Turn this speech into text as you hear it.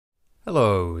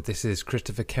Hello, this is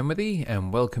Christopher Kenworthy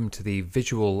and welcome to the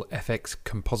Visual FX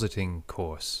Compositing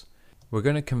course. We're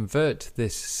going to convert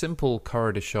this simple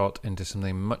corridor shot into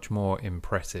something much more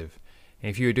impressive.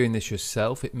 If you're doing this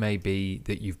yourself, it may be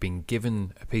that you've been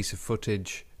given a piece of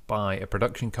footage by a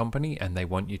production company and they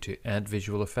want you to add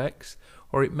visual effects,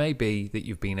 or it may be that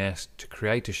you've been asked to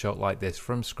create a shot like this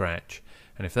from scratch,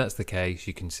 and if that's the case,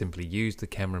 you can simply use the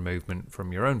camera movement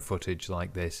from your own footage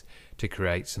like this to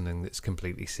create something that's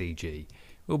completely CG.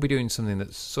 We'll be doing something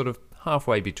that's sort of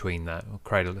halfway between that. We'll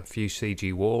create a few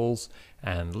CG walls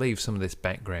and leave some of this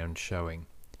background showing.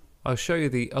 I'll show you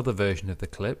the other version of the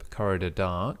clip, Corridor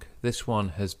Dark. This one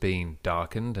has been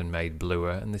darkened and made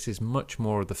bluer, and this is much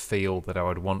more of the feel that I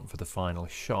would want for the final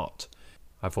shot.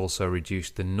 I've also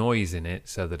reduced the noise in it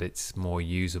so that it's more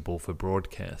usable for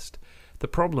broadcast. The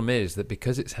problem is that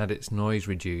because it's had its noise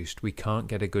reduced, we can't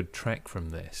get a good track from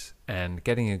this, and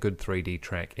getting a good 3D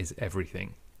track is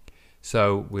everything.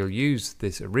 So we'll use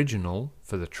this original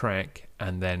for the track,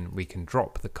 and then we can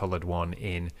drop the colored one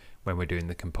in when we're doing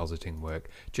the compositing work.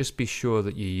 Just be sure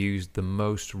that you use the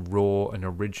most raw and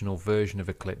original version of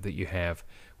a clip that you have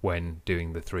when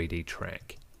doing the 3D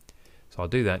track. So I'll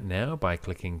do that now by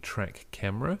clicking Track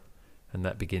Camera, and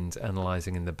that begins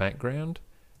analyzing in the background.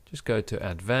 Just go to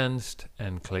Advanced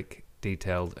and click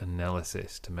Detailed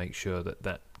Analysis to make sure that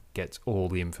that gets all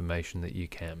the information that you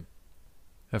can.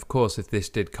 Of course, if this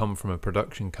did come from a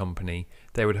production company,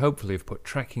 they would hopefully have put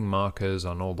tracking markers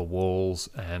on all the walls,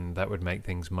 and that would make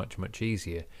things much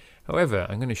easier. However,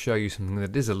 I'm going to show you something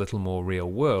that is a little more real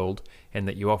world, in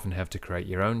that you often have to create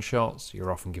your own shots,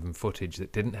 you're often given footage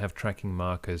that didn't have tracking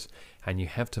markers, and you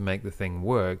have to make the thing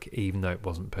work even though it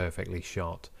wasn't perfectly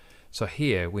shot. So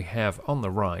here we have on the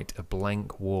right a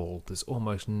blank wall. There's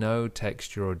almost no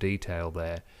texture or detail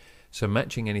there. So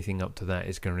matching anything up to that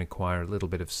is going to require a little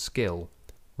bit of skill.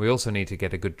 We also need to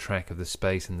get a good track of the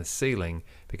space in the ceiling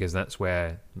because that's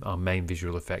where our main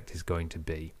visual effect is going to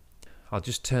be. I'll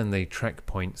just turn the track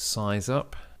point size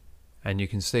up, and you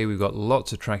can see we've got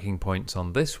lots of tracking points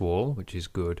on this wall, which is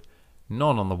good.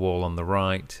 None on the wall on the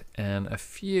right, and a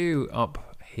few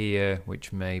up here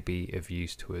which may be of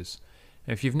use to us.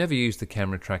 Now, if you've never used the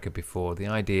camera tracker before, the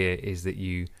idea is that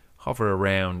you hover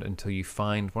around until you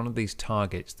find one of these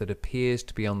targets that appears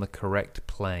to be on the correct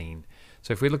plane.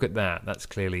 So if we look at that, that's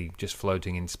clearly just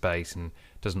floating in space and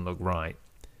doesn't look right.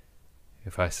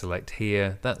 If I select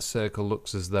here, that circle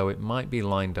looks as though it might be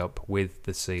lined up with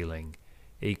the ceiling.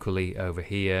 Equally over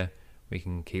here, we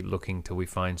can keep looking till we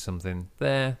find something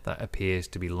there that appears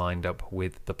to be lined up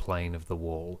with the plane of the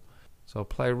wall. So I'll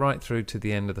play right through to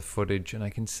the end of the footage, and I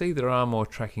can see there are more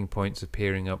tracking points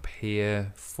appearing up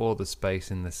here for the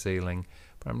space in the ceiling,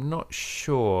 but I'm not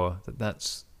sure that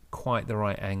that's quite the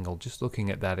right angle. Just looking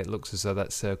at that, it looks as though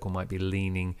that circle might be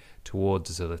leaning towards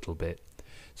us a little bit.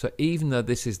 So even though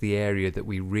this is the area that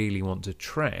we really want to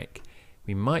track,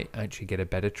 we might actually get a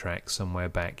better track somewhere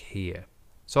back here.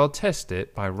 So I'll test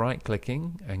it by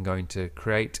right-clicking and going to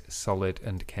Create Solid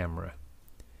and Camera.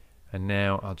 And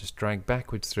now I'll just drag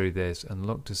backwards through this and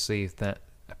look to see if that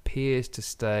appears to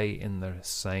stay in the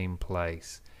same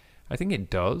place. I think it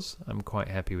does. I'm quite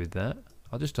happy with that.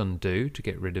 I'll just undo to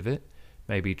get rid of it.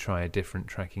 Maybe try a different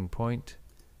tracking point.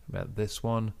 About this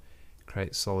one.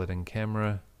 Create Solid and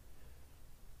Camera.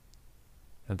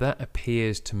 Now that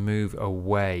appears to move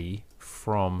away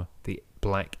from the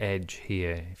black edge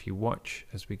here. If you watch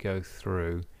as we go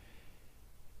through,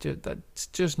 that's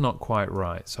just not quite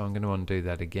right, so I'm going to undo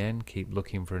that again, keep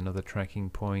looking for another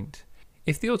tracking point.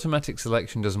 If the automatic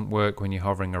selection doesn't work when you're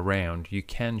hovering around, you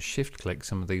can shift click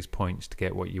some of these points to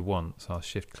get what you want. So I'll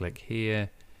shift click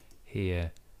here,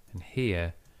 here and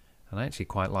here, and I actually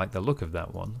quite like the look of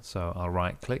that one, so I'll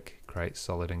right click, Create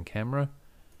Solid and Camera,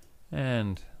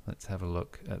 and let's have a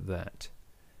look at that.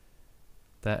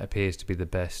 That appears to be the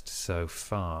best so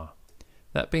far.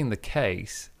 That being the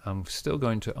case, I'm still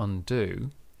going to undo,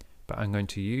 but I'm going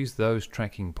to use those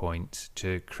tracking points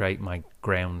to create my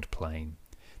ground plane.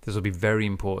 This will be very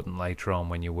important later on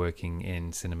when you're working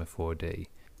in Cinema 4D.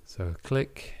 So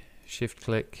click, shift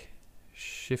click,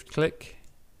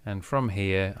 and from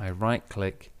here I right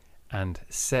click and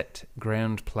set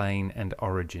ground plane and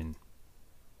origin.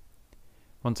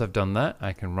 Once I've done that,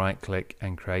 I can right click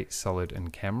and create Solid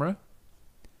and Camera.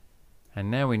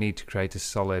 And now we need to create a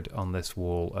solid on this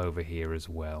wall over here as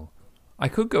well. I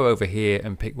could go over here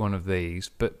and pick one of these,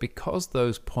 but because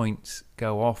those points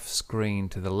go off screen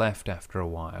to the left after a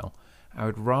while, I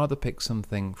would rather pick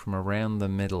something from around the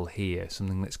middle here,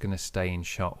 something that's going to stay in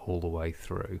shot all the way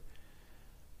through.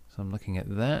 So I'm looking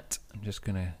at that. I'm just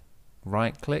going to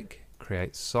right click,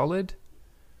 create solid,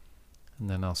 and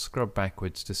then I'll scrub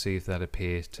backwards to see if that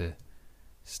appears to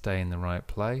Stay in the right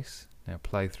place. Now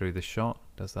play through the shot.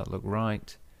 Does that look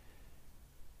right?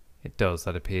 It does.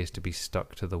 That appears to be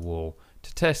stuck to the wall.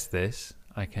 To test this,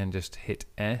 I can just hit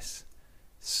S,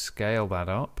 scale that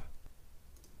up,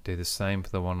 do the same for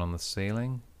the one on the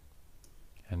ceiling,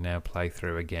 and now play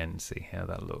through again, see how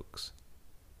that looks.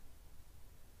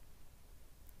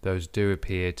 Those do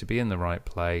appear to be in the right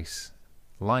place,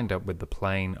 lined up with the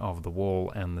plane of the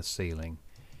wall and the ceiling.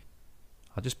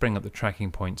 I'll just bring up the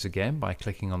tracking points again by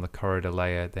clicking on the corridor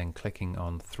layer, then clicking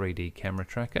on 3D camera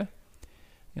tracker.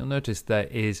 You'll notice there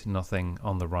is nothing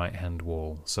on the right hand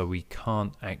wall, so we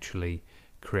can't actually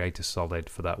create a solid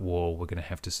for that wall. We're going to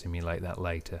have to simulate that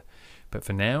later. But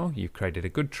for now, you've created a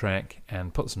good track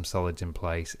and put some solids in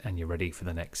place, and you're ready for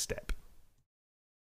the next step.